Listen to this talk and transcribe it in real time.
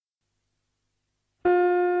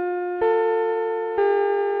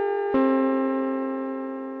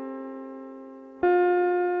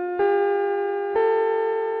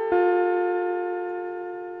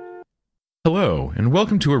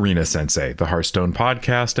Welcome to Arena Sensei, the Hearthstone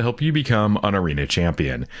podcast to help you become an arena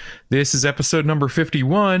champion. This is episode number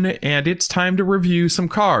 51, and it's time to review some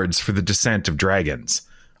cards for the Descent of Dragons.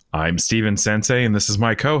 I'm Steven Sensei, and this is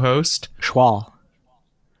my co-host, Schwal.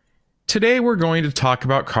 Today we're going to talk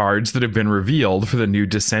about cards that have been revealed for the new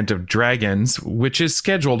Descent of Dragons, which is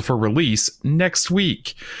scheduled for release next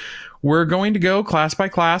week. We're going to go class by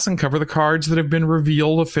class and cover the cards that have been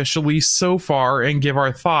revealed officially so far and give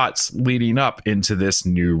our thoughts leading up into this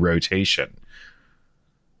new rotation.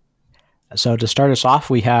 So to start us off,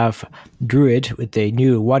 we have Druid with a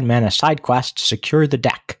new 1-mana side quest, Secure the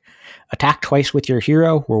Deck. Attack twice with your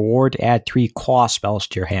hero, reward add 3 claw spells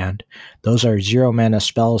to your hand. Those are 0-mana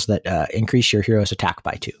spells that increase your hero's attack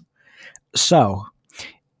by 2. So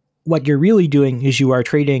what you're really doing is you are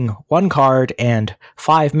trading 1 card and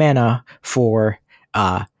 5 mana for,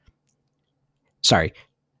 sorry,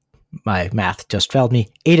 my math just failed me,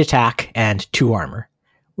 8 attack and 2 armor,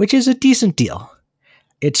 which is a decent deal.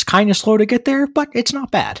 It's kind of slow to get there, but it's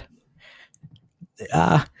not bad.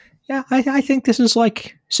 Yeah, I think this is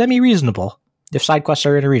like semi-reasonable if side quests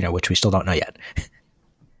are in arena, which we still don't know yet.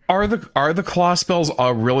 Are the claw spells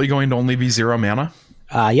really going to only be 0 mana?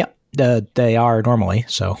 Yep. They are normally,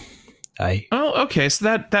 so Oh, okay. So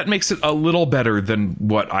that makes it a little better than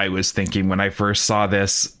what I was thinking when I first saw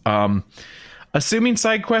this. Assuming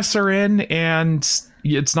side quests are in and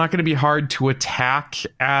it's not going to be hard to attack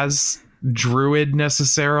as Druid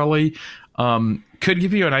necessarily, could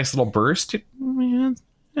give you a nice little burst.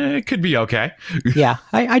 It could be okay. Yeah,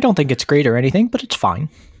 I don't think it's great or anything, but it's fine.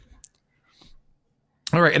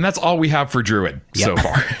 All right, and that's all we have for Druid so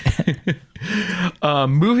far.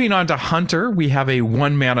 Moving on to Hunter, we have a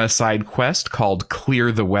 1-mana side quest called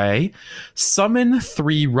Clear the Way. Summon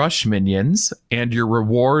 3 rush minions, and your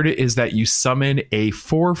reward is that you summon a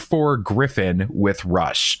 4/4 Griffin with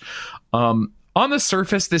rush. On the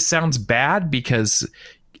surface, this sounds bad because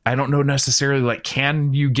I don't know necessarily, like,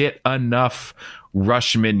 can you get enough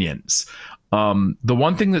rush minions? The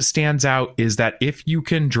one thing that stands out is that if you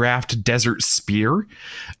can draft Desert Spear,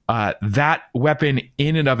 that weapon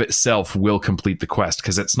in and of itself will complete the quest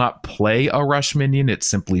because it's not play a rush minion, it's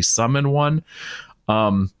simply summon one.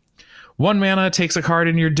 1 mana takes a card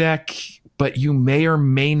in your deck, but you may or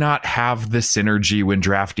may not have the synergy when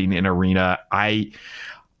drafting in arena. I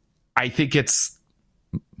think it's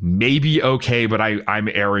maybe okay, but I'm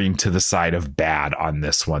erring to the side of bad on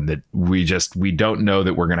this one, that we don't know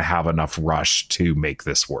that we're going to have enough rush to make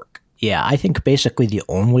this work. Yeah, I think basically the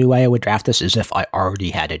only way I would draft this is if I already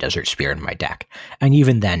had a Desert Spear in my deck. And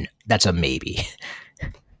even then, that's a maybe.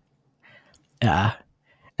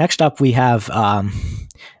 Next up, we have a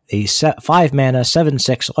 5-mana,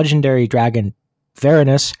 7/6 Legendary Dragon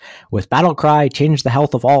Varanus with Battle Cry, change the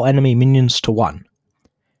health of all enemy minions to 1.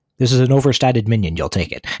 This is an overstated minion, you'll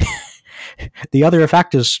take it. The other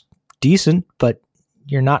effect is decent, but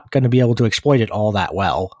you're not going to be able to exploit it all that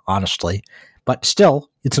well, honestly. But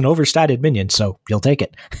still, it's an overstated minion, so you'll take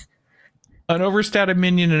it. An overstated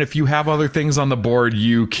minion, and if you have other things on the board,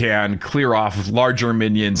 you can clear off larger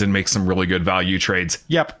minions and make some really good value trades.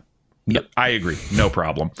 Yep. I agree. No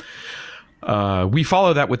problem. We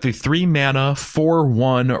follow that with the 3-mana,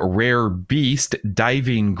 4/1 rare beast,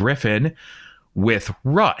 Diving Griffin, with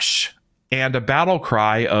rush and a battle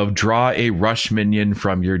cry of draw a rush minion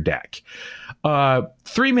from your deck.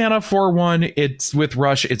 3 mana, 4/1, it's with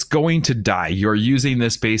rush, it's going to die. You're using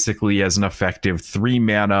this basically as an effective 3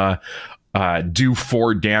 mana, do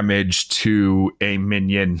 4 damage to a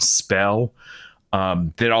minion spell.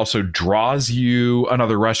 That also draws you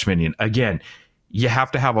another rush minion. Again, you have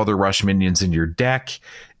to have other rush minions in your deck.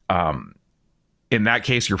 In that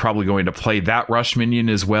case, you're probably going to play that rush minion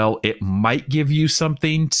as well. It might give you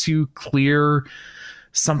something to clear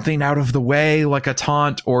something out of the way, like a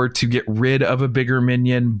taunt, or to get rid of a bigger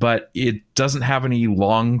minion, but it doesn't have any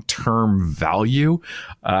long-term value.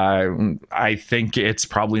 I think it's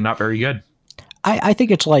probably not very good. I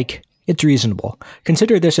think it's reasonable.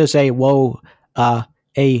 Consider this as a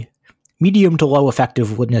medium to low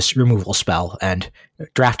effectiveness removal spell and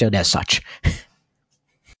draft it as such.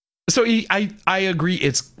 So I agree.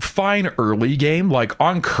 It's fine early game. Like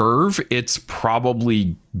on curve, it's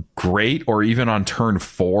probably great, or even on turn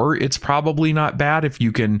 4, it's probably not bad if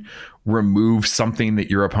you can remove something that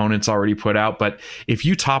your opponent's already put out. But if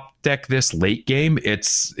you top deck this late game,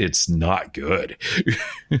 it's not good.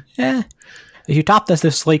 If you top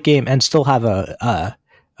this late game and still have a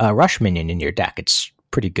rush minion in your deck, it's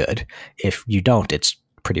pretty good. If you don't, it's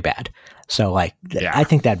pretty bad. So I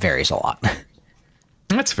think that varies a lot.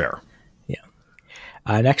 That's fair.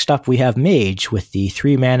 Next up, we have Mage with the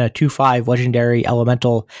 3 mana 2/5 legendary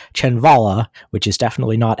elemental Chenvala, which is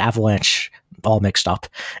definitely not Avalanche, all mixed up.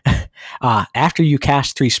 After you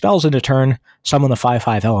cast 3 spells in a turn, summon the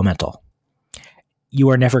 5/5 elemental. You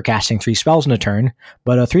are never casting 3 spells in a turn,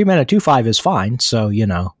 but a 3 mana 2/5 is fine, so,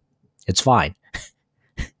 it's fine.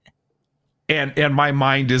 And my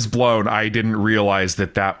mind is blown. I didn't realize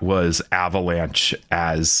that was Avalanche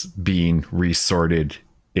as being resorted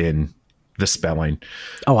in the spelling.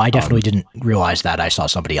 Oh, I definitely didn't realize that. I saw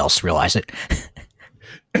somebody else realize it.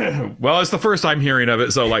 Well, it's the first I'm hearing of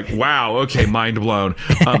it, so wow, okay, mind blown.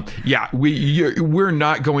 Yeah, we're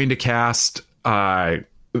not going to cast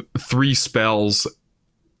 3 spells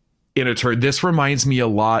in a turn. This reminds me a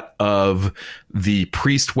lot of the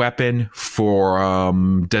priest weapon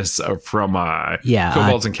from Kobolds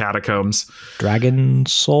and Catacombs. Dragon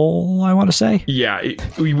Soul, I want to say. Yeah,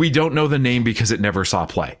 we don't know the name because it never saw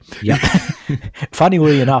play. Yep.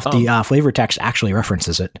 Funnily enough, the flavor text actually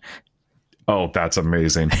references it. Oh, that's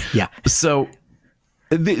amazing. Yeah. So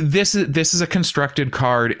this is a constructed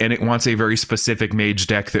card, and it wants a very specific mage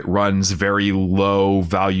deck that runs very low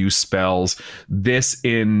value spells. This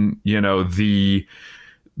in the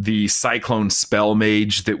Cyclone Spell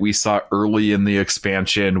Mage that we saw early in the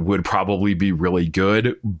expansion would probably be really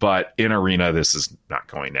good, but in Arena this is not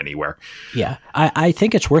going anywhere. Yeah, I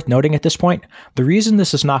think it's worth noting at this point, the reason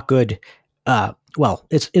this is not good,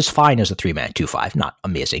 it's fine as a 3 mana 2/5, not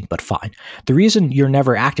amazing, but fine. The reason you're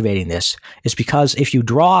never activating this is because if you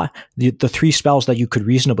draw the 3 spells that you could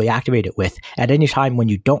reasonably activate it with at any time when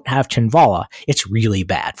you don't have Chenvala, it's really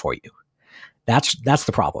bad for you. That's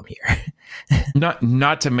the problem here.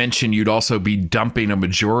 Not to mention you'd also be dumping a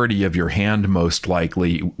majority of your hand most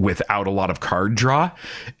likely without a lot of card draw,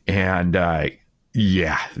 and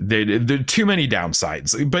yeah, there are too many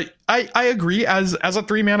downsides. But I agree, as a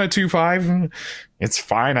 3 mana 2/5, it's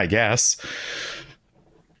fine, I guess.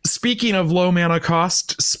 Speaking of low mana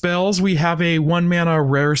cost spells, we have a 1 mana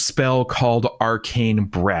rare spell called Arcane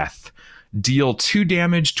Breath. Deal 2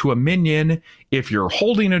 damage to a minion. If you're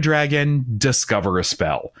holding a dragon, discover a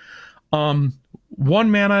spell. 1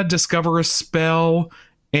 mana, discover a spell,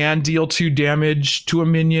 and deal 2 damage to a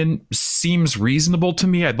minion seems reasonable to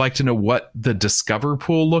me. I'd like to know what the discover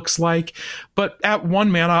pool looks like, but at 1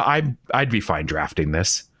 mana, I'd be fine drafting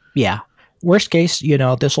this. Yeah. Worst case,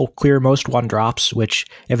 this will clear most 1-drops, which,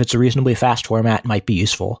 if it's a reasonably fast format, might be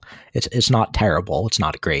useful. It's not terrible. It's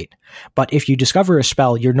not great. But if you discover a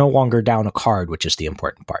spell, you're no longer down a card, which is the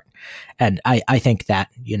important part. And I think that,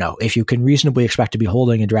 if you can reasonably expect to be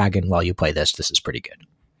holding a dragon while you play this is pretty good.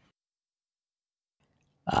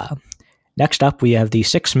 Next up, we have the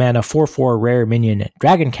 6 mana 4/4 rare minion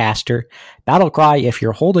Dragoncaster. Battlecry, if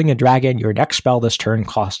you're holding a dragon, your next spell this turn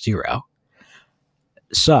costs 0.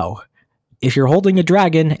 So, if you're holding a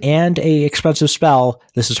dragon and a expensive spell,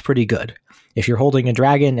 this is pretty good. If you're holding a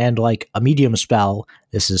dragon and a medium spell,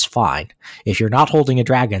 this is fine. If you're not holding a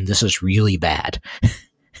dragon, this is really bad.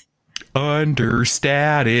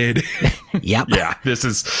 Understated. Yep. Yeah, this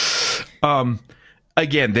is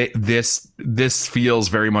again, this feels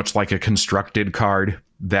very much like a constructed card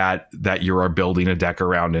that you are building a deck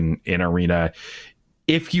around in Arena.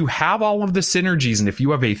 If you have all of the synergies, and if you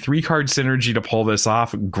have a 3-card synergy to pull this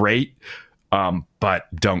off, great.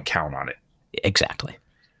 But don't count on it. Exactly.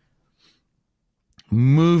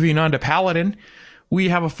 Moving on to Paladin, we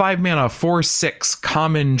have a 5 mana 4/6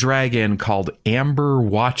 common dragon called Amber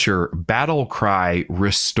Watcher. Battlecry,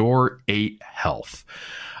 restore 8 health.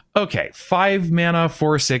 Okay, 5 mana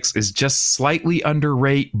 4/6 is just slightly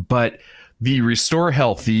underrate, but the restore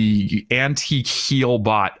health, the anti-heal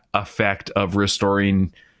bot effect of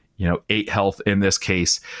restoring 8 health in this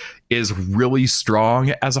case is really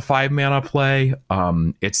strong as a 5 mana play.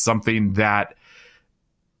 It's something that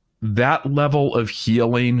level of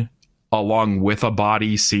healing along with a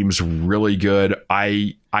body seems really good.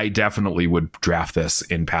 I definitely would draft this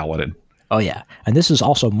in Paladin. Oh yeah, and this is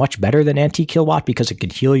also much better than anti-kill bot because it can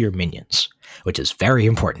heal your minions, which is very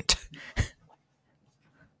important.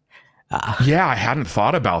 Yeah, I hadn't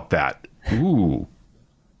thought about that. Ooh.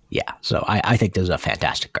 Yeah, so I think this is a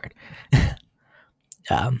fantastic card.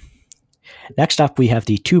 Next up, we have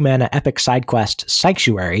the 2 mana epic side quest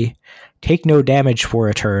Sanctuary. Take no damage for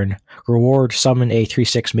a turn. Reward, summon a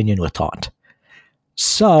 3/6 minion with taunt.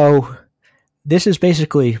 So, this is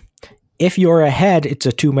basically, if you're ahead, it's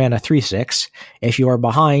a 2 mana 3/6. If you are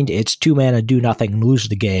behind, it's 2 mana do nothing, lose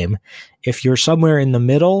the game. If you're somewhere in the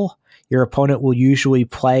middle, your opponent will usually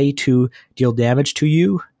play to deal damage to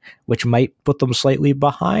you, which might put them slightly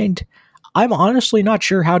behind. I'm honestly not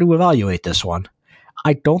sure how to evaluate this one.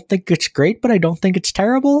 I don't think it's great, but I don't think it's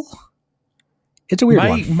terrible. It's a weird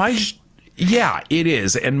one. Yeah, it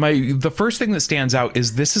is. And the first thing that stands out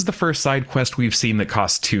is this is the first side quest we've seen that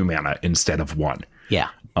costs 2 mana instead of 1. Yeah.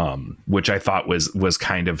 Which I thought was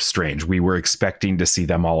kind of strange. We were expecting to see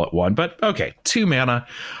them all at 1, but okay, 2 mana.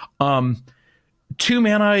 2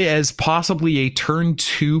 mana as possibly a turn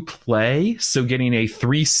 2 play, so getting a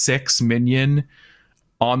 3/6 minion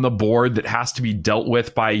on the board that has to be dealt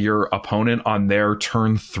with by your opponent on their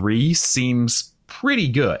turn 3 seems pretty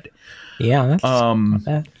good. Yeah, that's not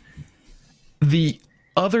bad. The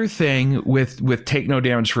other thing with take no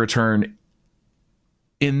damage for a turn,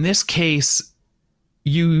 in this case,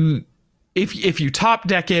 if you top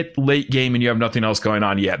deck it late game and you have nothing else going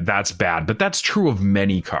on yet, that's bad. But that's true of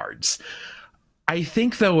many cards. I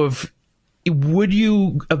think, though, would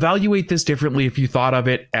you evaluate this differently if you thought of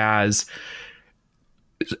it as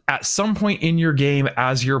at some point in your game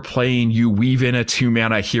as you're playing, you weave in a 2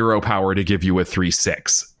 mana hero power to give you a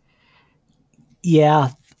 3/6? Yeah,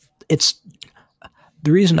 it's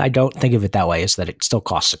the reason I don't think of it that way is that it still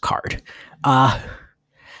costs a card.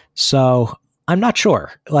 So I'm not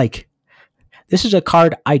sure. Like, this is a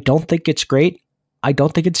card. I don't think it's great. I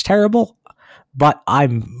don't think it's terrible, but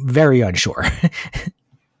I'm very unsure.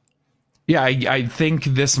 Yeah, I think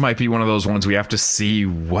this might be one of those ones we have to see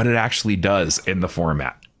what it actually does in the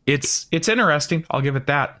format. It's interesting. I'll give it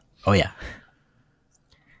that. Oh, yeah.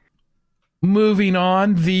 Moving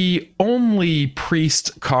on, the only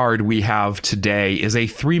priest card we have today is a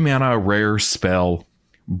 3 mana rare spell,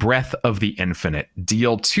 Breath of the Infinite.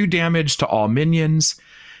 Deal 2 damage to all minions.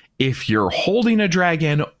 If you're holding a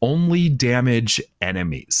dragon, only damage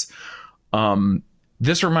enemies.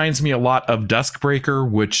 This reminds me a lot of Duskbreaker,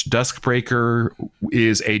 which Duskbreaker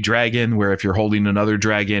is a dragon where if you're holding another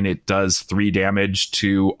dragon, it does 3 damage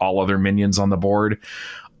to all other minions on the board.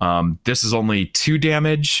 This is only 2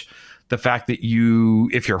 damage. The fact that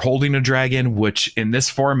if you're holding a dragon, which in this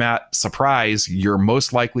format, surprise, you're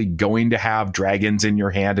most likely going to have dragons in your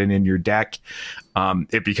hand and in your deck,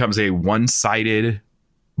 it becomes a one-sided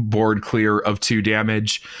board clear of 2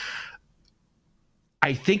 damage.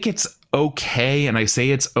 I think it's okay, and I say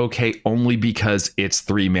it's okay only because it's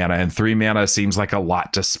 3 mana, and 3 mana seems like a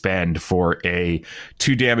lot to spend for a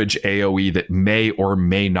 2 damage AoE that may or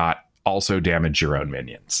may not also damage your own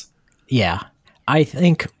minions. Yeah, I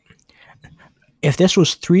think if this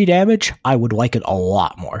was 3 damage, I would like it a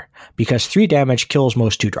lot more, because 3 damage kills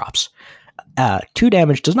most 2-drops. 2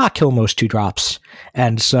 damage does not kill most 2-drops,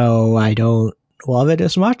 and so I don't love it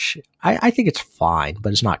as much. I think it's fine,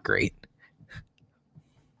 but it's not great.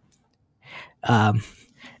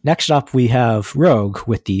 Next up, we have Rogue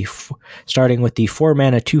with starting with the 4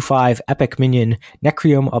 mana 2/5 epic minion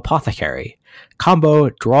Necrium Apothecary. Combo: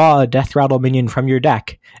 draw a Death Rattle minion from your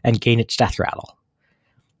deck and gain its Death Rattle.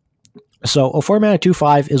 So a 4 mana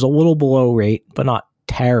 2/5 is a little below rate, but not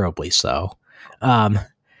terribly so.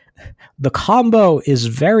 The combo is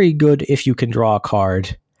very good if you can draw a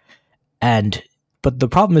card, but the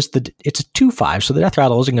problem is that it's a 2/5, so the Death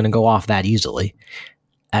Rattle isn't going to go off that easily.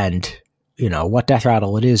 And what Death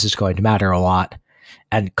Rattle it is going to matter a lot.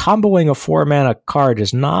 And comboing a 4 mana card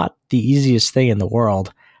is not the easiest thing in the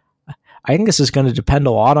world. I think this is going to depend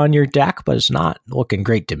a lot on your deck, but it's not looking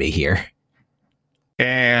great to me here.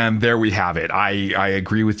 And there we have it. I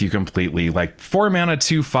agree with you completely. Like 4 mana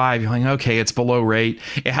 2/5, you're like, okay, it's below rate.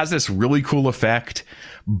 It has this really cool effect,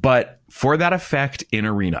 but for that effect in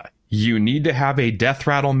Arena, you need to have a Death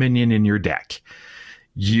Rattle minion in your deck.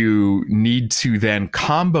 You need to then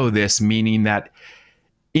combo this, meaning that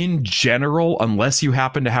in general, unless you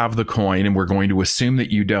happen to have the coin, and we're going to assume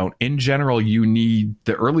that you don't, in general, the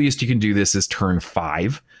earliest you can do this is turn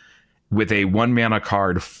 5 with a 1 mana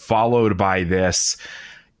card followed by this.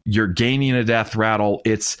 You're gaining a Death Rattle.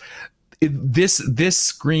 This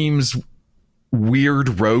screams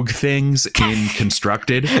weird rogue things in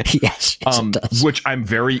Constructed. Yes, it does. Which I'm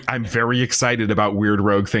very excited about weird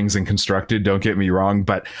rogue things in Constructed, don't get me wrong,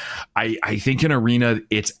 but I think in Arena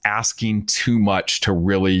it's asking too much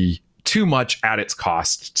at its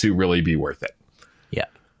cost to really be worth it. Yeah.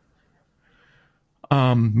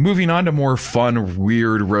 Moving on to more fun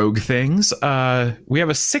weird rogue things, we have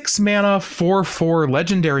a 6 mana 4/4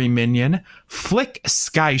 legendary minion, Flick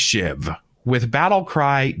Skyshiv. With Battle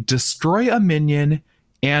Cry, destroy a minion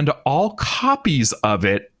and all copies of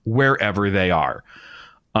it wherever they are.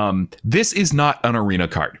 This is not an Arena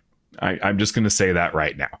card. I'm just going to say that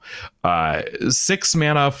right now. 6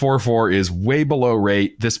 mana 4/4 is way below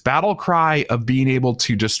rate. This Battle Cry of being able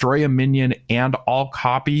to destroy a minion and all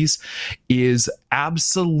copies is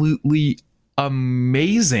absolutely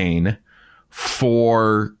amazing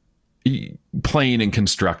for playing and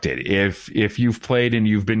constructed. If you've played and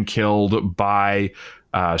you've been killed by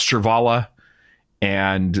Shirvala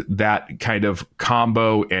and that kind of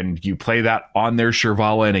combo, and you play that on their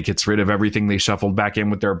Shirvala and it gets rid of everything they shuffled back in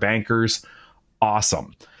with their bankers,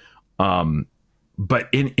 awesome. But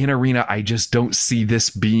in Arena, I just don't see this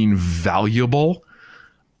being valuable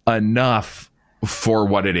enough for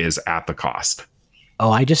what it is at the cost.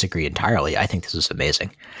 Oh, I disagree entirely. I think this is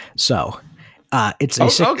amazing. So it's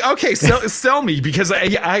okay. So sell me, because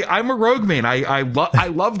I'm a rogue main. I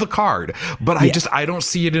love the card, but I don't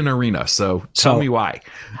see it in Arena. So tell me why.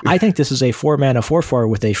 I think this is a 4-mana 4/4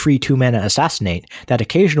 with a free 2-mana assassinate that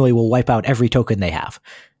occasionally will wipe out every token they have.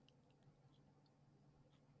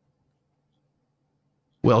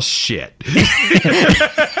 Well, shit.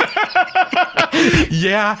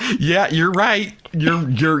 Yeah, you're right. You're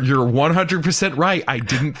 100% right. I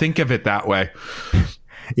didn't think of it that way.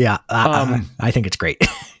 Yeah, I think it's great.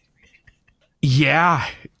 Yeah,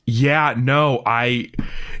 no,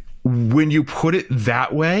 when you put it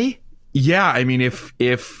that way, yeah, I mean, if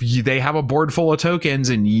they have a board full of tokens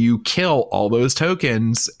and you kill all those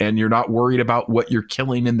tokens and you're not worried about what you're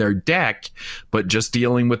killing in their deck, but just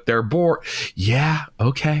dealing with their board, yeah,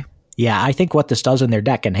 okay. Yeah, I think what this does in their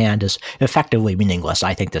deck in hand is effectively meaningless.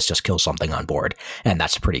 I think this just kills something on board, and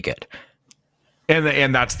that's pretty good.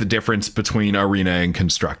 And that's the difference between Arena and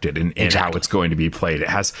Constructed and exactly how it's going to be played. It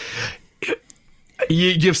has...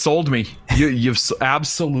 You've sold me. You've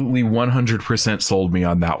absolutely 100% sold me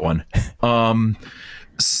on that one.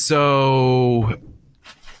 So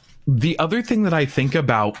the other thing that I think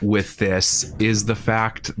about with this is the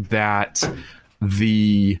fact that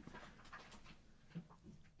and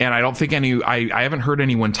I don't think I haven't heard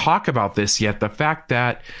anyone talk about this yet, the fact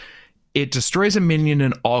that it destroys a minion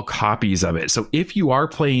in all copies of it. So if you are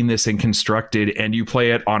playing this in Constructed and you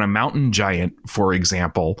play it on a Mountain Giant, for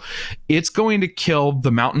example, it's going to kill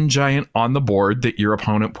the Mountain Giant on the board that your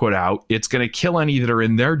opponent put out. It's going to kill any that are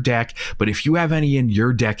in their deck. But if you have any in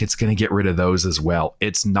your deck, it's going to get rid of those as well.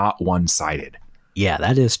 It's not one-sided. Yeah,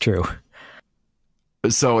 that is true.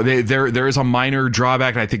 So there is a minor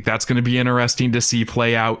drawback, and I think that's going to be interesting to see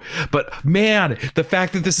play out. But man, the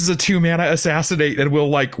fact that this is a 2-mana assassinate and will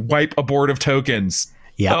like wipe a board of tokens.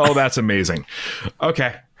 Yeah. Oh, that's amazing.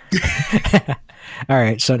 Okay. All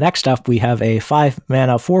right. So next up, we have a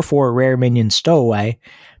 5-mana 4/4 rare minion Stowaway.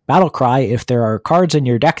 Battle Cry. If there are cards in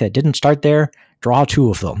your deck that didn't start there, draw 2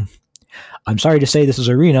 of them. I'm sorry to say this is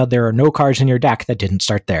Arena. There are no cards in your deck that didn't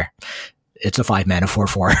start there. It's a 5-mana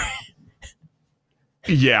 4/4.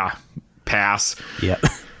 Yeah, pass. Yep.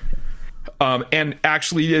 And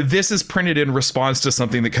actually, this is printed in response to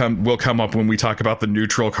something that will come up when we talk about the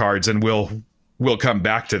neutral cards, and we'll come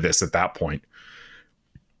back to this at that point.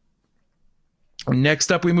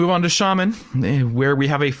 Next up, we move on to Shaman, where we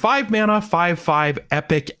have a 5-mana 5/5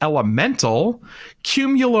 epic elemental,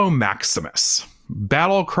 Cumulo Maximus.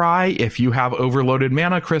 Battle Cry. If you have overloaded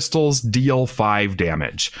mana crystals, deal 5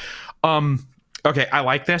 damage. Okay, I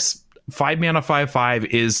like this. 5-mana 5/5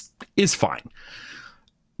 is fine.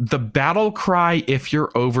 The Battle Cry, if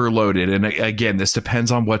you're overloaded, and again, this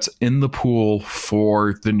depends on what's in the pool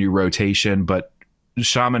for the new rotation, but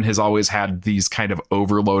Shaman has always had these kind of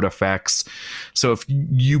overload effects. So if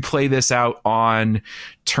you play this out on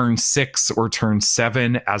turn 6 or turn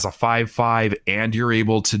 7 as a 5/5, and you're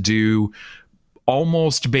able to do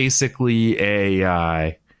almost basically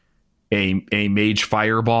a Mage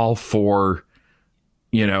Fireball for,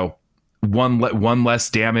 one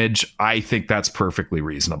less damage, I think that's perfectly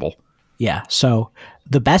reasonable. Yeah, so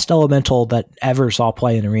the best elemental that ever saw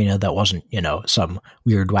play in Arena that wasn't, some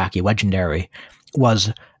weird, wacky legendary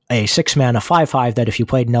was a 6-mana 5/5 that if you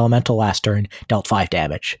played an elemental last turn, dealt 5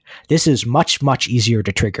 damage. This is much, much easier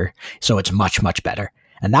to trigger, so it's much, much better.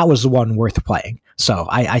 And that was the one worth playing. So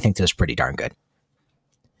I think this is pretty darn good.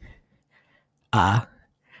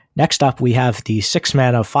 Next up, we have the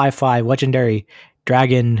 6-mana 5/5 legendary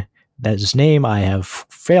dragon. That's name I have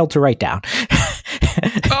failed to write down.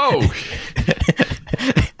 Oh,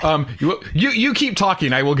 you keep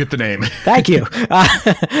talking. I will get the name. Thank you.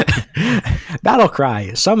 Battle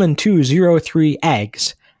Cry. Summon 2/0/3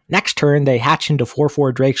 eggs. Next turn, they hatch into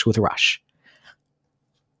 4/4 drakes with rush.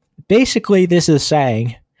 Basically, this is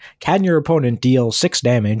saying, can your opponent deal 6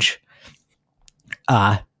 damage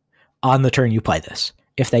on the turn you play this?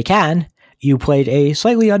 If they can, you played a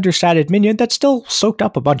slightly understated minion that still soaked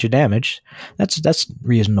up a bunch of damage. That's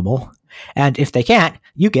reasonable. And if they can't,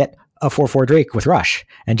 you get a 4/4 Drake with Rush,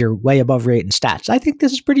 and you're way above rate in stats. I think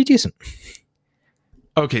this is pretty decent.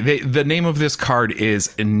 Okay, the name of this card is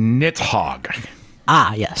Nidhogg.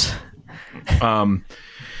 Ah, yes.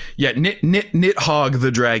 Yeah, Nidhogg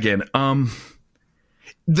the dragon.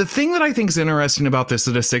 The thing that I think is interesting about this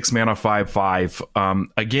at a 6 mana 5/5,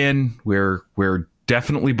 again, we're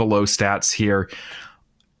definitely below stats here.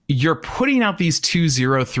 You're putting out these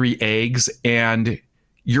 2/0/3 eggs, and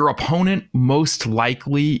your opponent most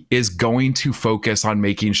likely is going to focus on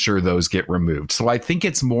making sure those get removed. So I think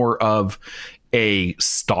it's more of a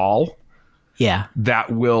stall. Yeah.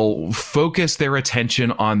 That will focus their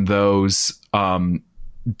attention on those,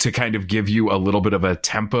 to kind of give you a little bit of a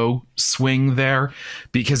tempo swing there,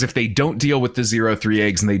 because if they don't deal with the 0/3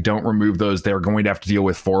 eggs and they don't remove those, they're going to have to deal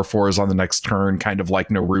with 4/4s on the next turn, kind of like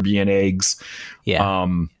Nerubian eggs. Yeah.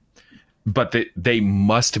 But they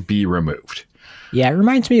must be removed. Yeah, it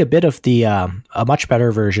reminds me a bit of the a much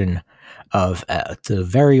better version of the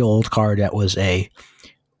very old card that was I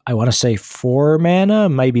want to say 4 mana,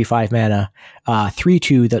 maybe 5 mana,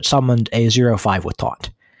 3/2 that summoned a 0/5 with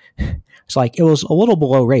taunt. It's like, it was a little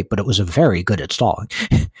below rate, but it was very good at stalling.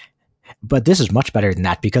 But this is much better than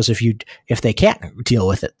that, because if they can't deal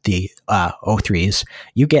with it, the 0/3s,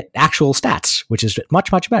 you get actual stats, which is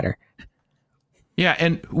much, much better. Yeah,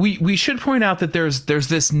 and we should point out that there's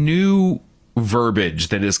this new verbiage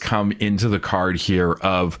that has come into the card here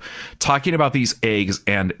of talking about these eggs,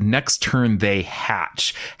 and next turn they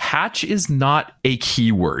hatch. Hatch is not a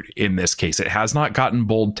keyword in this case. It has not gotten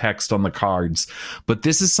bold text on the cards, but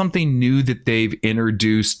this is something new that they've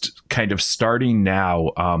introduced kind of starting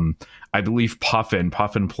now. I believe Puffin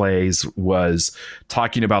Plays was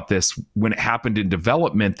talking about this when it happened in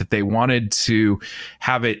development, that they wanted to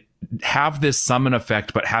have this summon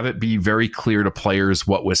effect, but have it be very clear to players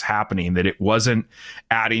what was happening, that it wasn't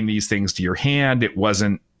adding these things to your hand, it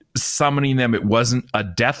wasn't summoning them, it wasn't a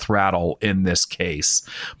death rattle in this case,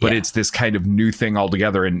 but it's this kind of new thing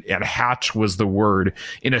altogether. And hatch was the word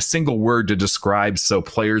in a single word to describe, so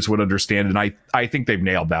players would understand. And I think they've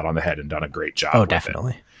nailed that on the head and done a great job. Oh,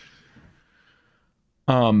 definitely.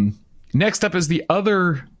 Next up is the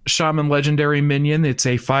other Shaman legendary minion. It's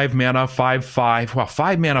a 5 mana 5/5. Well,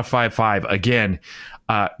 5 mana 5/5 again.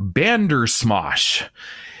 Bandersmosh.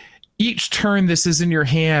 Each turn this is in your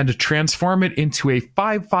hand, transform it into a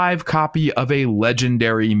 5/5 copy of a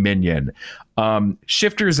legendary minion.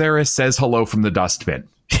 Shifter Xeris says hello from the dustbin.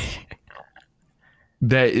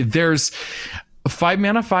 There's 5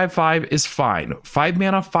 mana 5/5 is fine. 5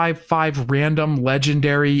 mana 5/5 random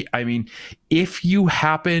legendary. I mean, if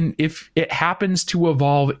it happens to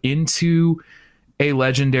evolve into a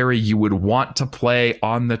legendary you would want to play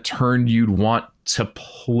on the turn you'd want to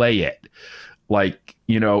play it, like,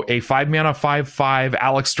 you know, a 5 mana 5/5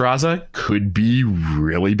 Alexstrasza could be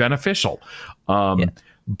really beneficial.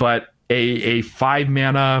 But a 5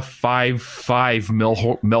 mana 5/5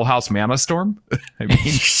 Millhouse Mana Storm. I mean,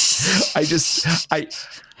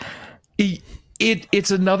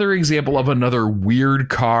 it's another example of another weird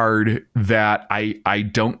card that I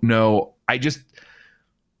don't know.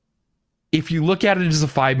 If you look at it as a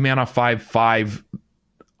 5 mana 5/5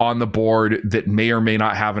 on the board that may or may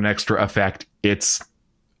not have an extra effect, it's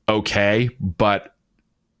okay, but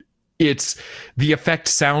the effect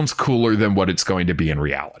sounds cooler than what it's going to be in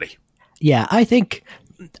reality. Yeah, I think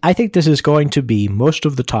this is going to be, most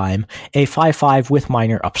of the time, a 5/5 with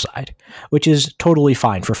minor upside, which is totally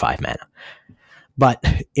fine for 5 mana. But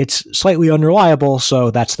it's slightly unreliable,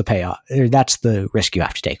 so that's the payoff. That's the risk you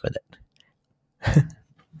have to take with it.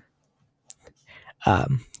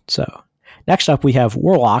 So next up we have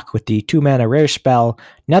Warlock with the 2 mana rare spell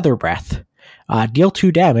Nether Breath. Deal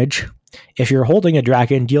 2 damage. If you're holding a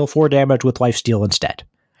dragon, deal 4 damage with Lifesteal instead.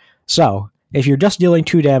 So if you're just dealing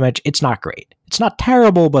 2 damage, it's not great. It's not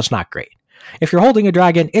terrible, but it's not great. If you're holding a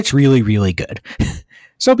dragon, it's really, really good.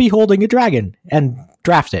 So be holding a dragon and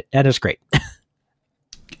draft it, and it's great.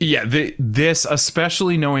 Yeah, this,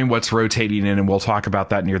 especially knowing what's rotating in, and we'll talk about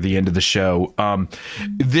that near the end of the show,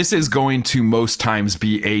 this is going to most times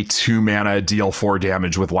be a 2 mana deal 4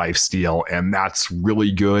 damage with Lifesteal, and that's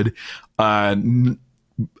really good.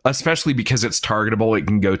 Especially because it's targetable, it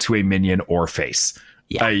can go to a minion or face.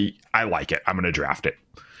 Yeah. I like it. I'm going to draft it.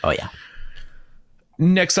 Oh, yeah.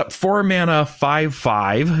 Next up, 4 mana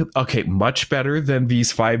 5/5. Okay, much better than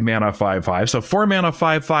these 5 mana 5/5. So 4 mana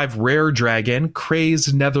 5/5 rare dragon,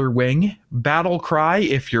 Crazed Netherwing, Battle Cry.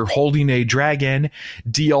 If you're holding a dragon,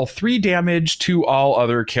 deal 3 damage to all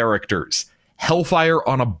other characters. Hellfire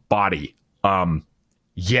on a body.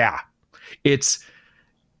 Yeah. It's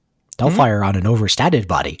Hellfire on an overstated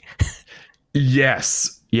body.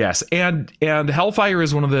 Yes. And Hellfire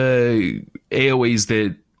is one of the AoEs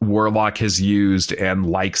that Warlock has used and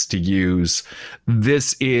likes to use.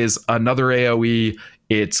 This is another AoE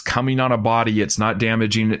It's coming on a body. It's not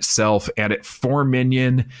damaging itself. And at 4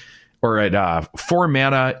 minion or at 4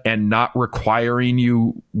 mana and not requiring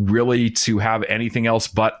you really to have anything else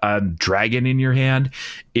but a dragon in your hand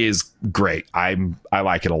is great. I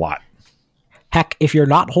like it a lot. Heck, if you're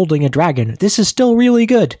not holding a dragon, this is still really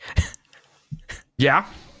good. Yeah.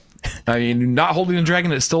 I mean, not holding a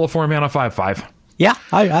dragon, it's still a 4 mana 5/5. Yeah,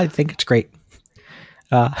 I think it's great.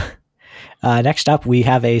 Next up, we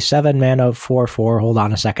have a 7 mana 4/4. Hold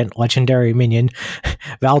on a second. Legendary minion,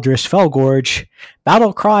 Valdris Felgorge.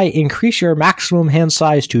 Battle Cry, increase your maximum hand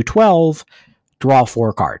size to 12. Draw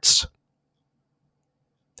 4 cards.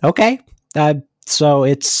 Okay. So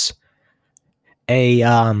it's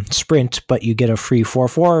a sprint, but you get a free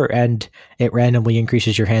 4/4, and it randomly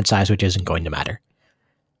increases your hand size, which isn't going to matter.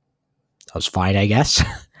 That was fine, I guess.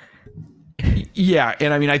 Yeah,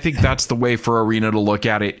 and I mean, I think that's the way for Arena to look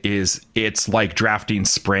at it. Is it's like drafting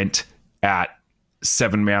Sprint at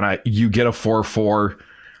 7 mana. You get a 4/4.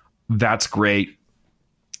 That's great.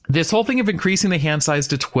 This whole thing of increasing the hand size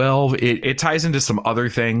to 12, it ties into some other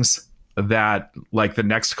things that, like the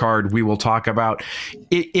next card we will talk about.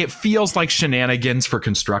 It feels like shenanigans for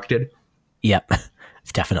Constructed. Yep,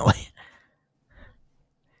 definitely.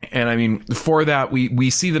 And I mean, for that, we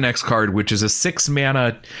see the next card, which is a 6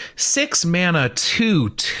 mana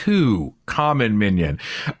 2/2 common minion.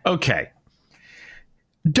 Okay.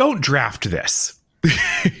 Don't draft this.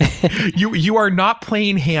 You are not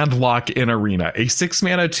playing Handlock in Arena. A 6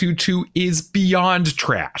 mana 2/2 is beyond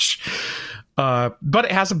trash. But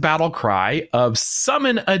it has a battle cry of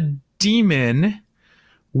summon a demon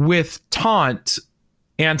with taunt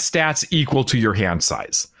and stats equal to your hand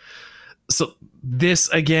size. So this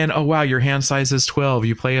again, oh wow, your hand size is 12.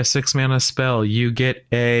 You play a 6 mana spell, you get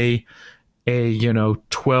a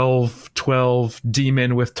 12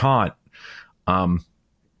 demon with taunt.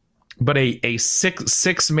 But a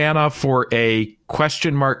six mana for a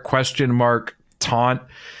question mark taunt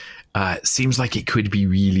seems like it could be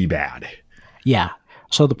really bad. Yeah.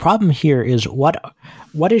 So the problem here is what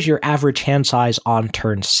is your average hand size on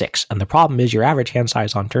turn 6? And the problem is your average hand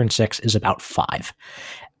size on turn 6 is about 5.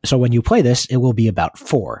 So when you play this, it will be about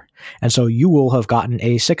 4. And so you will have gotten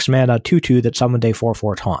a 6 mana 2/2 that summoned a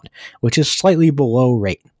 4/4 taunt, which is slightly below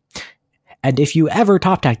rate. And if you ever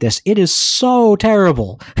top deck this, it is so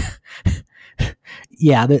terrible.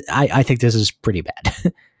 Yeah, I think this is pretty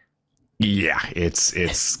bad. Yeah,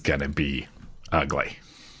 it's gonna be ugly.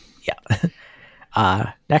 Yeah.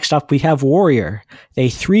 Next up, we have Warrior, a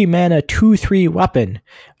 3 mana 2/3 weapon.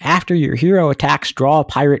 After your hero attacks, draw a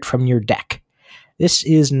pirate from your deck. This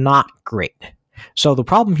is not great. So the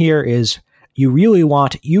problem here is you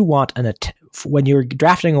want when you're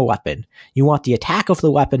drafting a weapon, you want the attack of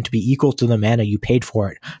the weapon to be equal to the mana you paid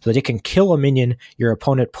for it, so that it can kill a minion your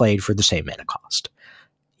opponent played for the same mana cost.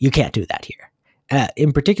 You can't do that here.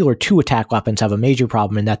 In particular, 2 attack weapons have a major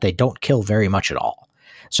problem in that they don't kill very much at all.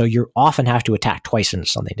 So you often have to attack twice into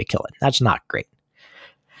something to kill it. That's not great.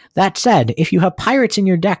 That said, if you have pirates in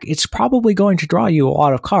your deck, it's probably going to draw you a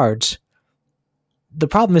lot of cards. The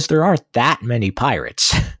problem is there aren't that many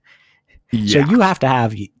pirates. Yeah. So you have to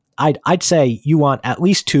have, I'd say you want at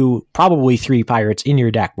least 2, probably 3 pirates in your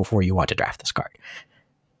deck before you want to draft this card.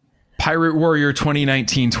 Pirate Warrior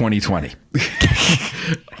 2019-2020.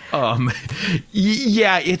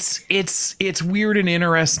 Yeah, it's weird and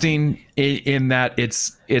interesting in that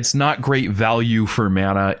it's not great value for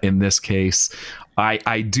mana in this case.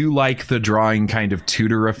 I do like the drawing kind of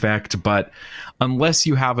tutor effect, but unless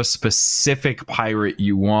you have a specific pirate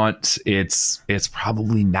you want, it's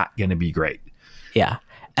probably not going to be great. Yeah.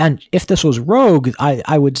 And if this was Rogue,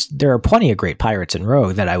 I would. There are plenty of great pirates in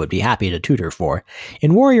Rogue that I would be happy to tutor for.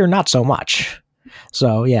 In Warrior, not so much.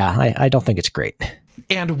 So yeah, I don't think it's great.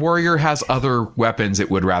 And Warrior has other weapons it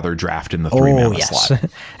would rather draft in the 3 mana slot.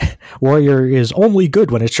 Warrior is only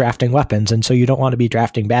good when it's drafting weapons, and so you don't want to be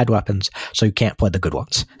drafting bad weapons, so you can't play the good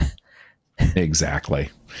ones. Exactly.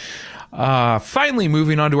 Finally,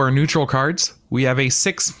 moving on to our neutral cards, we have a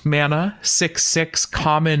 6 mana 6/6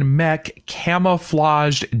 common mech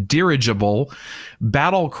camouflaged dirigible.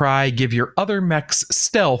 Battle Cry, give your other mechs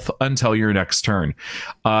stealth until your next turn.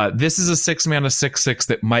 This is a 6 mana 6/6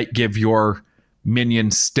 that might give your minion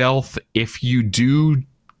stealth. If you do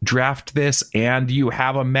draft this and you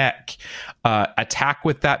have a mech, attack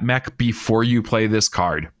with that mech before you play this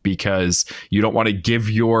card, because you don't want to give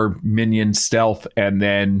your minion stealth and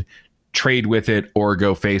then trade with it or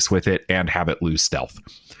go face with it and have it lose stealth.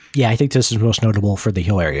 Yeah, I think this is most notable for the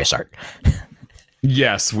Hilarious art.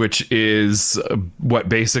 Yes, which is what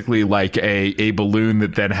basically like a balloon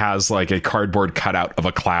that then has like a cardboard cutout of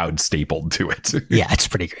a cloud stapled to it. Yeah, it's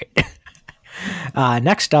pretty great.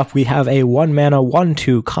 Next up, we have a 1-mana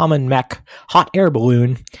 1/2 common mech hot air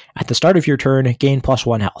balloon. At the start of your turn, gain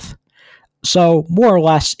 +1 health. So, more or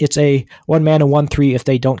less, it's a 1-mana 1/3 if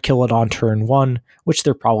they don't kill it on turn 1, which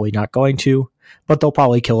they're probably not going to, but they'll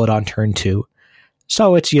probably kill it on turn 2.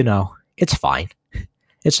 So it's, it's fine.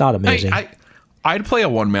 It's not amazing. I'd play a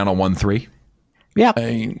 1-mana 1/3. Yeah.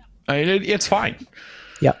 It's fine.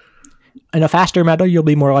 Yep. In a faster meta, you'll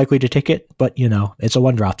be more likely to take it, but, it's a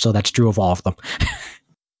 1-drop, so that's true of all of them.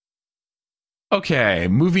 Okay,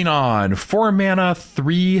 moving on. 4-mana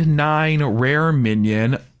 3/9 rare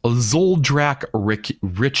minion, Zoldrak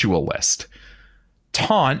Ritualist.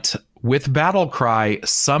 Taunt with Battle Cry,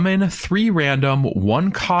 summon 3 random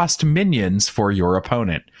 1-cost minions for your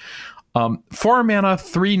opponent. 4-mana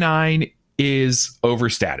 3/9 is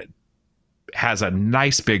overstated. Has a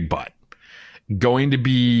nice big butt. Going to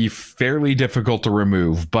be fairly difficult to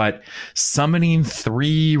remove, but summoning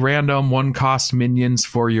 3 random 1-cost minions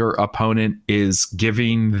for your opponent is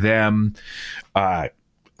giving them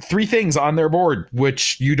 3 things on their board,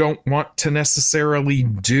 which you don't want to necessarily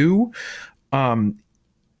do.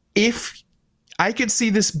 If I could see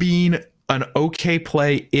this being an okay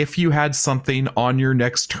play if you had something on your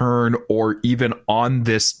next turn or even on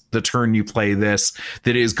the turn you play this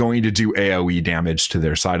that is going to do AoE damage to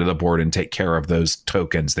their side of the board and take care of those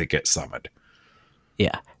tokens that get summoned.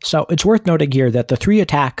 Yeah. So it's worth noting here that the 3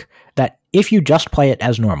 attack, that if you just play it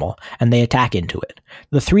as normal and they attack into it,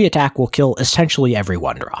 the 3 attack will kill essentially every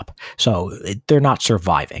 1-drop. So they're not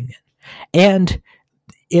surviving. And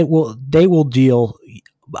they will deal,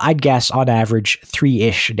 I'd guess, on average,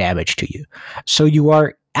 3-ish damage to you. So you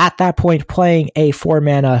are, at that point, playing a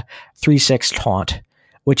 4-mana 3/6 taunt,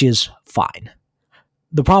 which is fine.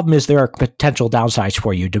 The problem is there are potential downsides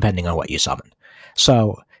for you depending on what you summon.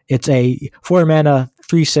 So it's a 4-mana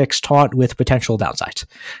 3/6 taunt with potential downsides.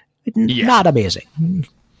 Yeah. Not amazing,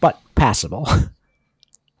 but passable.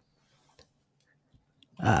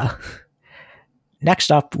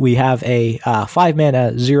 Next up, we have a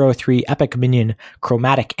 5-mana 0/3 epic minion,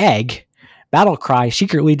 Chromatic Egg. Battle Cry,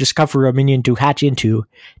 secretly discover a minion to hatch into.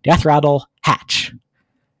 Death Rattle, hatch.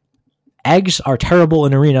 Eggs are terrible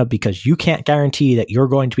in Arena because you can't guarantee that you're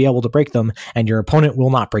going to be able to break them, and your opponent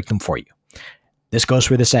will not break them for you. This goes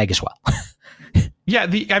for this egg as well. Yeah,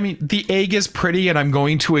 the egg is pretty, and I'm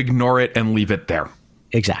going to ignore it and leave it there.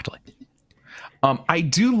 Exactly. I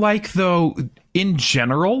do like, though, in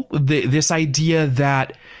general, this idea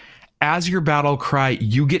that as your Battle Cry,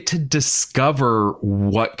 you get to discover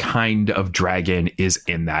what kind of dragon is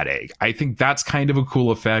in that egg. I think that's kind of a cool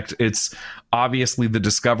effect. It's obviously the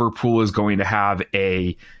Discover pool is going to have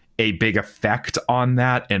a big effect on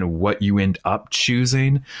that and what you end up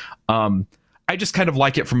choosing. I just kind of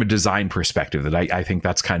like it from a design perspective, that I think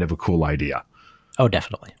that's kind of a cool idea. Oh,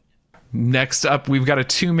 definitely. Next up, we've got a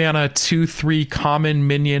 2-mana 2/3 common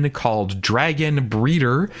minion called Dragon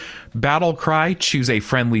Breeder. Battle Cry, choose a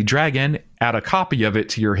friendly dragon, add a copy of it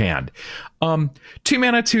to your hand.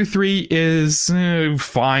 2-mana 2/3 is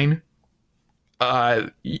fine.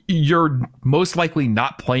 You're most likely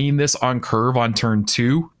not playing this on curve on turn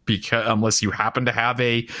 2, because unless you happen to have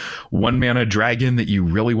a 1-mana dragon that you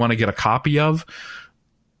really want to get a copy of.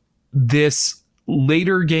 This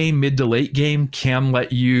later game, mid to late game, can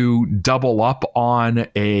let you double up on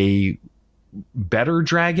a better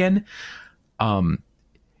dragon.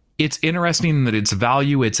 It's interesting that its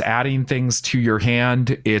value, it's adding things to your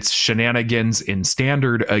hand, it's shenanigans in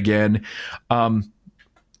standard again.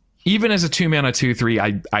 Even as a 2-mana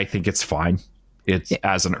 2/3, I think it's fine. It's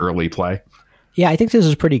as an early play. Yeah, I think this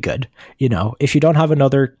is pretty good. If you don't have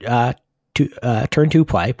another turn 2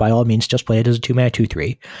 play, by all means, just play it as a 2-mana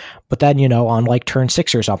 2/3. But then, on like turn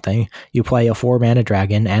 6 or something, you play a 4-mana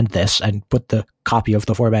dragon and this, and put the copy of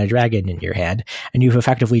the 4-mana dragon in your hand, and you've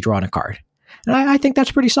effectively drawn a card. And I think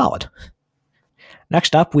that's pretty solid.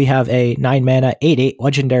 Next up, we have a 9-mana 8/8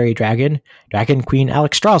 legendary dragon, Dragon Queen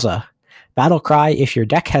Alexstrasza. Battle Cry, if your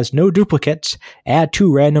deck has no duplicates, add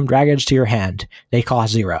 2 random dragons to your hand. They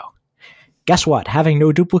cost 0. Guess what? Having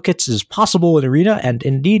no duplicates is possible in Arena, and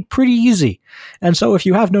indeed pretty easy. And so if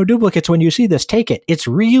you have no duplicates when you see this, take it. It's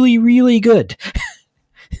really, really good.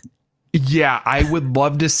 Yeah, I would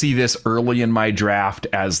love to see this early in my draft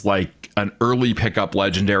as like an early pickup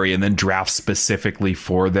legendary, and then draft specifically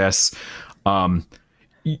for this.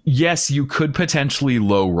 Yes, you could potentially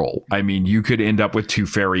low roll. I mean, you could end up with 2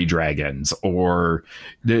 fairy dragons or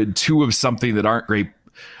the 2 of something that aren't great,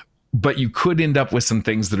 but you could end up with some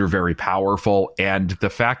things that are very powerful. And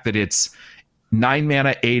the fact that it's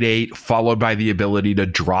 9-mana 8/8 followed by the ability to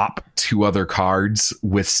drop 2 other cards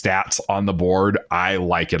with stats on the board, I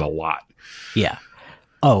like it a lot. Yeah.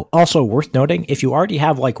 Oh, also worth noting, if you already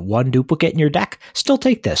have like one duplicate in your deck, still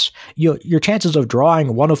take this. Your chances of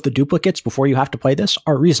drawing one of the duplicates before you have to play this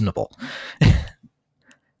are reasonable.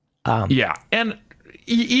 Yeah, and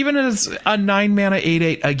even as a 9 mana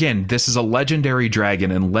 8/8, again, this is a legendary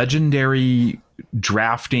dragon, and legendary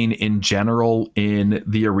drafting in general in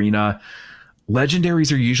the arena,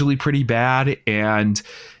 legendaries are usually pretty bad, and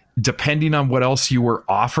depending on what else you were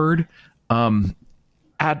offered,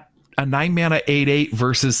 at a 9 mana 8/8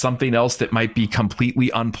 versus something else that might be completely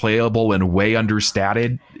unplayable and way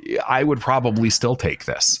understated, I would probably still take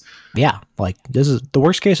this. Yeah, like this is the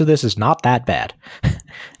worst case of this is not that bad.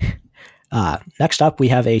 Next up, we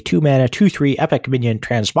have a 2 mana 2/3 epic minion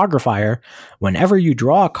Transmogrifier. Whenever you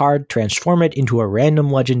draw a card, transform it into a random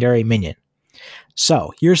legendary minion.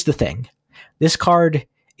 So here's the thing: this card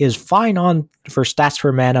is fine on for stats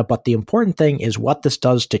for mana, but the important thing is what this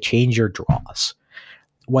does to change your draws.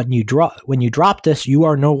 When you drop this, you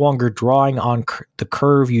are no longer drawing on the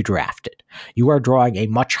curve you drafted. You are drawing a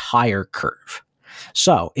much higher curve.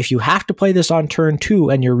 So if you have to play this on turn 2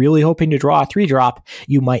 and you're really hoping to draw a 3-drop,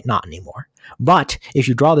 you might not anymore. But if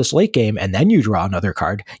you draw this late game and then you draw another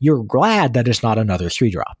card, you're glad that it's not another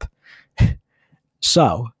 3-drop.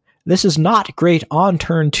 So this is not great on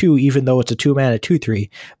turn 2, even though it's a 2 mana 2/3,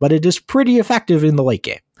 but it is pretty effective in the late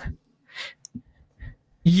game.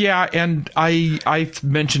 Yeah, and I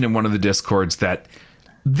mentioned in one of the discords that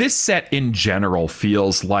this set in general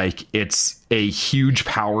feels like it's a huge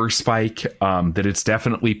power spike, that it's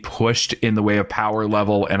definitely pushed in the way of power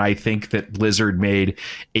level, and I think that Blizzard made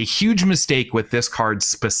a huge mistake with this card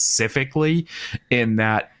specifically in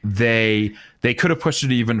that they could have pushed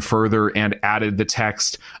it even further and added the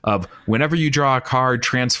text of whenever you draw a card,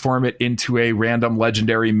 transform it into a random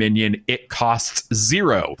legendary minion. It costs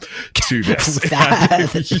 0 to this.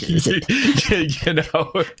 You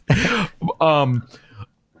know,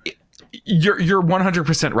 you're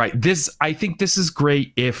 100% right. I think this is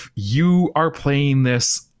great if you are playing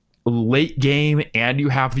this late game and you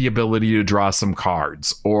have the ability to draw some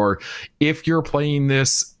cards, or if you're playing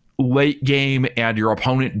this late game and your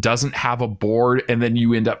opponent doesn't have a board and then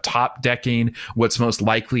you end up top decking what's most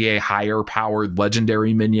likely a higher powered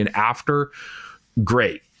legendary minion after.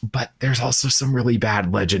 Great. But there's also some really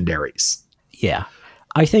bad legendaries. Yeah.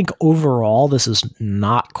 I think overall this is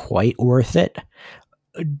not quite worth it,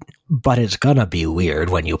 but it's gonna be weird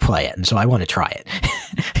when you play it, and so I want to try it.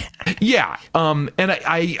 Yeah, and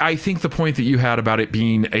I think the point that you had about it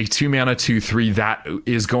being a 2 mana 2/3 that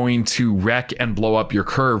is going to wreck and blow up your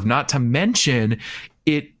curve, not to mention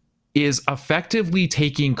it is effectively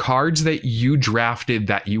taking cards that you drafted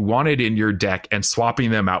that you wanted in your deck and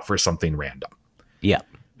swapping them out for something random. Yeah.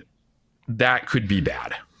 That could be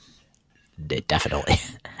bad. Definitely.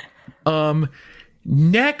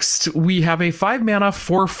 Next, we have a 5 mana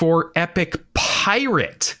 4/4 epic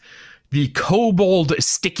pirate, the Kobold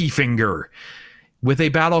Sticky Finger, with a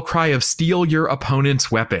battle cry of steal your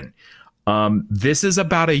opponent's weapon. This is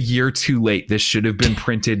about a year too late. This should have been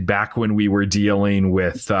printed back when we were dealing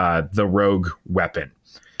with the rogue weapon.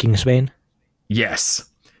 Kingsbane? Yes.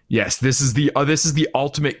 This is the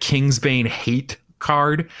ultimate Kingsbane hate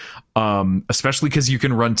card, especially because you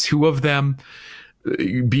can run 2 of them.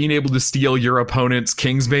 Being able to steal your opponent's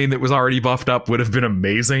Kingsbane that was already buffed up would have been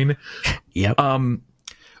amazing. Yep.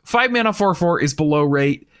 5 mana 4/4 is below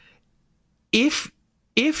rate. If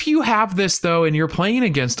you have this though, and you're playing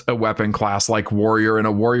against a weapon class like warrior, and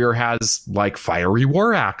a warrior has like fiery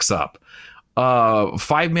war axe up,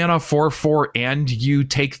 5 mana 4/4, and you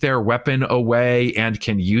take their weapon away and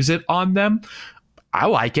can use it on them, I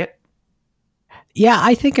like it. Yeah,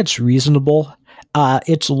 I think it's reasonable.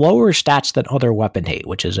 It's lower stats than other weapon hate,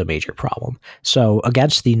 which is a major problem. So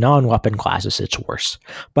against the non-weapon classes, it's worse.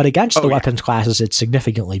 But against the weapons classes, it's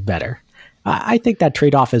significantly better. I think that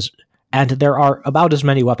trade-off is, and there are about as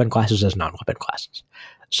many weapon classes as non-weapon classes.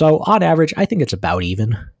 So on average, I think it's about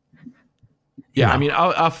even. Yeah, I mean,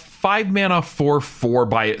 a 5 mana 4/4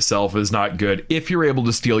 by itself is not good. If you're able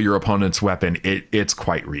to steal your opponent's weapon, it's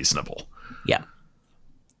quite reasonable. Yeah.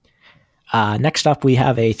 Next up, we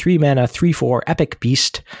have a 3 mana 3/4 epic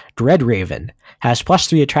beast, Dreadraven. Has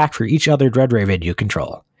 +3 attack for each other Dreadraven you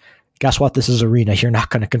control. Guess what? This is Arena. You're not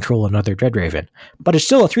going to control another Dreadraven. But it's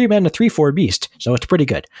still a 3 mana 3/4 beast, so it's pretty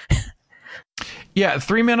good. Yeah,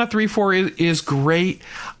 3 mana 3/4 is great.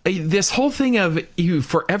 This whole thing of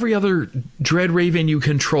for every other Dreadraven you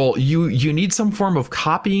control, you need some form of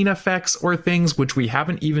copying effects or things, which we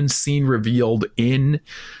haven't even seen revealed in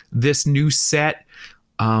this new set.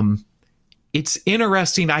 It's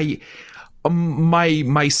interesting. my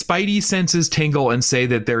spidey senses tingle and say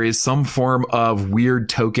that there is some form of weird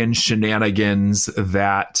token shenanigans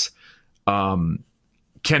that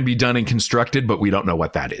can be done and constructed, but we don't know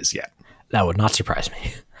what that is yet. That would not surprise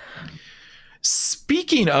me.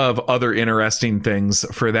 Speaking of other interesting things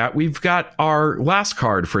for that, we've got our last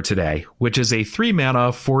card for today, which is a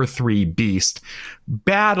 3-mana 4/3 beast,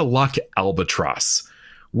 Bad Luck Albatross.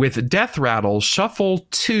 With Death Rattle, shuffle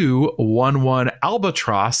 2 1/1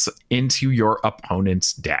 Albatross into your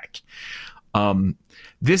opponent's deck.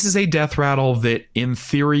 This is a Death Rattle that, in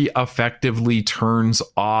theory, effectively turns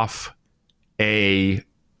off a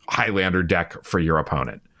Highlander deck for your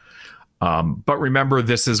opponent. But remember,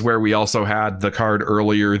 this is where we also had the card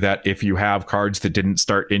earlier that if you have cards that didn't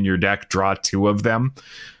start in your deck, draw 2 of them.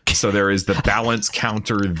 So there is the balance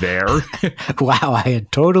counter there. Wow, I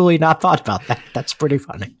had totally not thought about that. That's pretty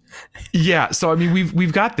funny. Yeah, so I mean,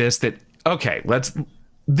 we've got this that, okay,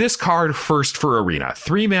 this card first for Arena.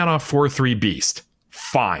 3-mana 4/3 beast.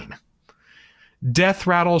 Fine. Death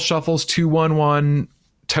Rattle shuffles 2 1/1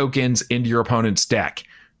 tokens into your opponent's deck.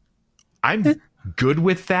 I'm good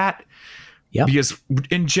with that. Yep. Because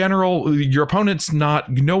in general, your opponent's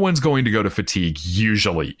no one's going to go to fatigue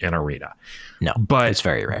usually in Arena. No, but it's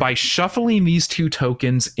very rare. By shuffling these 2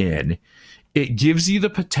 tokens in, it gives you the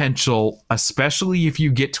potential, especially if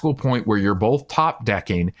you get to a point where you're both top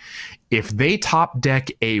decking, if they top deck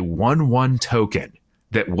a 1/1 token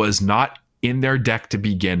that was not in their deck to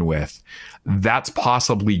begin with, that's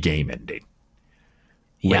possibly game ending.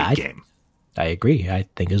 Yeah, Late game. I agree. I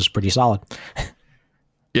think it's pretty solid.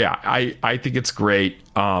 Yeah, I think it's great.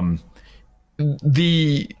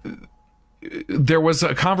 There was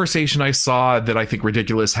a conversation I saw that I think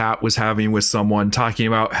Ridiculous Hat was having with someone talking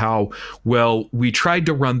about how, well, we tried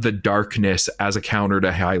to run the Darkness as a counter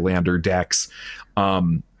to Highlander decks.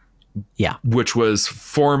 Which was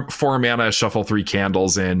 4 mana, shuffle 3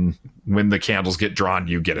 candles in. When the candles get drawn,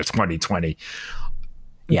 you get a 20/20.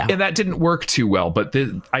 Yeah. And that didn't work too well, but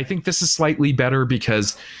I think this is slightly better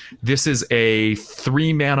because this is a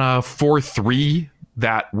 3-mana 4/3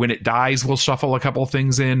 that when it dies will shuffle a couple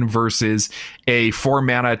things in versus a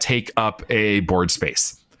 4-mana take up a board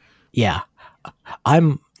space. Yeah.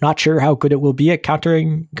 I'm not sure how good it will be at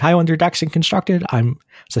countering Highlander decks in Constructed. I'm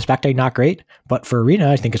suspecting not great, but for Arena,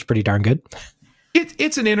 I think it's pretty darn good.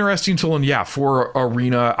 It's an interesting tool, and yeah, for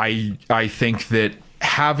Arena, I think that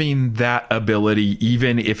having that ability,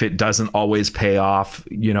 even if it doesn't always pay off,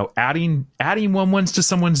 adding 1/1s to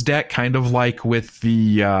someone's deck, kind of like with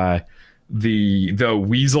the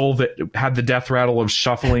weasel that had the Death Rattle of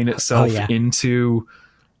shuffling itself into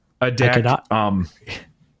a deck.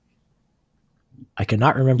 I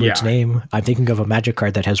cannot remember its name. I'm thinking of a Magic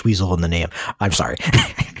card that has weasel in the name. I'm sorry.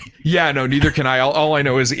 Yeah, no, neither can I. All I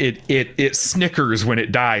know is it snickers when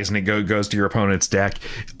it dies and it goes to your opponent's deck.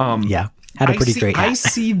 Had a pretty great hat.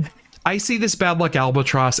 I see this Bad Luck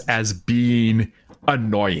Albatross as being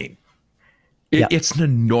annoying. It's an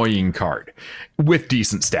annoying card with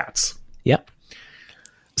decent stats. Yep.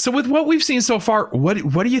 So with what we've seen so far, what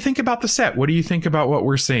do you think about the set? What do you think about what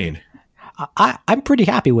we're seeing? I'm pretty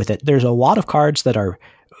happy with it. There's a lot of cards that are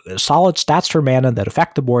solid stats for mana that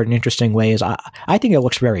affect the board in interesting ways. I think it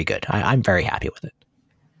looks very good. I'm very happy with it.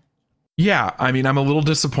 Yeah, I mean, I'm a little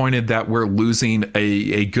disappointed that we're losing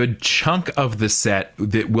a good chunk of the set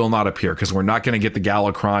that will not appear because we're not going to get the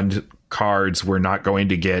Galakron cards. We're not going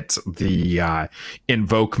to get the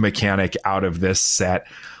Invoke mechanic out of this set.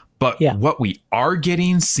 But what we are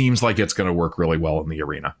getting seems like it's going to work really well in the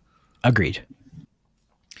Arena. Agreed.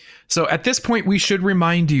 So at this point, we should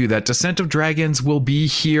remind you that Descent of Dragons will be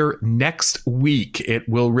here next week. It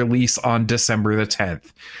will release on December the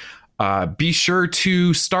 10th. Be sure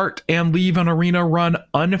to start and leave an Arena run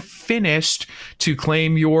unfinished to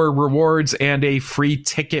claim your rewards and a free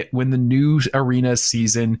ticket when the new Arena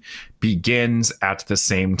season begins at the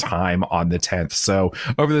same time on the 10th. So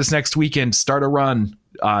over this next weekend, start a run.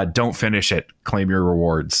 Don't finish it. Claim your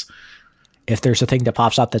rewards. If there's a thing that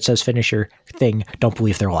pops up that says finish your thing, don't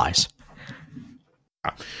believe their lies.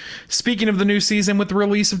 Speaking of the new season, with the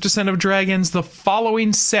release of Descent of Dragons, the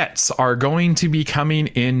following sets are going to be coming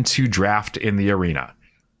into draft in the Arena.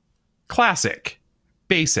 Classic,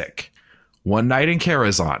 Basic, One Night in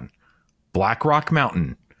Karazhan, Blackrock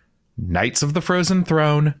Mountain, Knights of the Frozen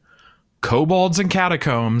Throne, Kobolds and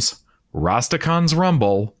Catacombs, Rastakhan's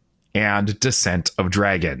Rumble, and Descent of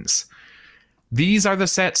Dragons. These are the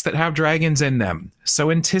sets that have dragons in them, so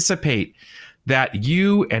anticipate that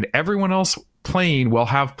you and everyone else playing will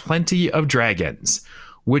have plenty of dragons,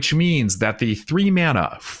 which means that the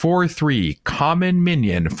 3-mana 4/3 common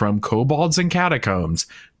minion from Kobolds and Catacombs,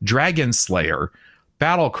 Dragon Slayer,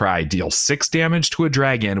 Battlecry deals 6 damage to a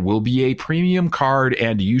dragon, will be a premium card,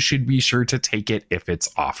 and you should be sure to take it if it's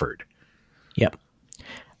offered. Yep.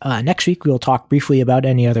 Next week, we'll talk briefly about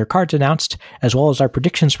any other cards announced, as well as our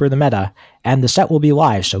predictions for the meta, and the set will be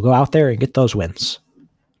live, so go out there and get those wins.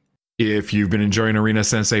 If you've been enjoying Arena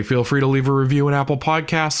Sensei, feel free to leave a review in Apple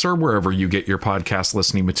Podcasts or wherever you get your podcast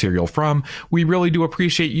listening material from. We really do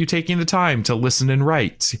appreciate you taking the time to listen and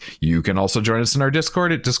write. You can also join us in our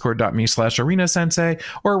Discord at discord.me/arenasensei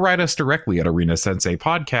or write us directly at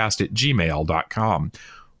arenasensei@gmail.com.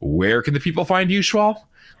 Where can the people find you, Schwal?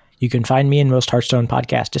 You can find me in most Hearthstone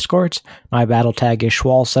podcast discords. My battle tag is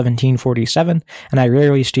Schwal1747, and I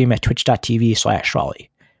rarely stream at twitch.tv/Schwally.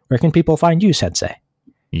 Where can people find you, Sensei?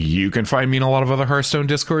 You can find me in a lot of other Hearthstone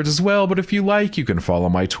discords as well, but if you like, you can follow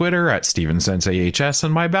my Twitter at StevenSenseiHS,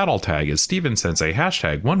 and my battle tag is StevenSensei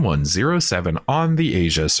 #1107 on the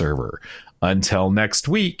Asia server. Until next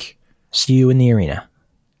week, see you in the arena.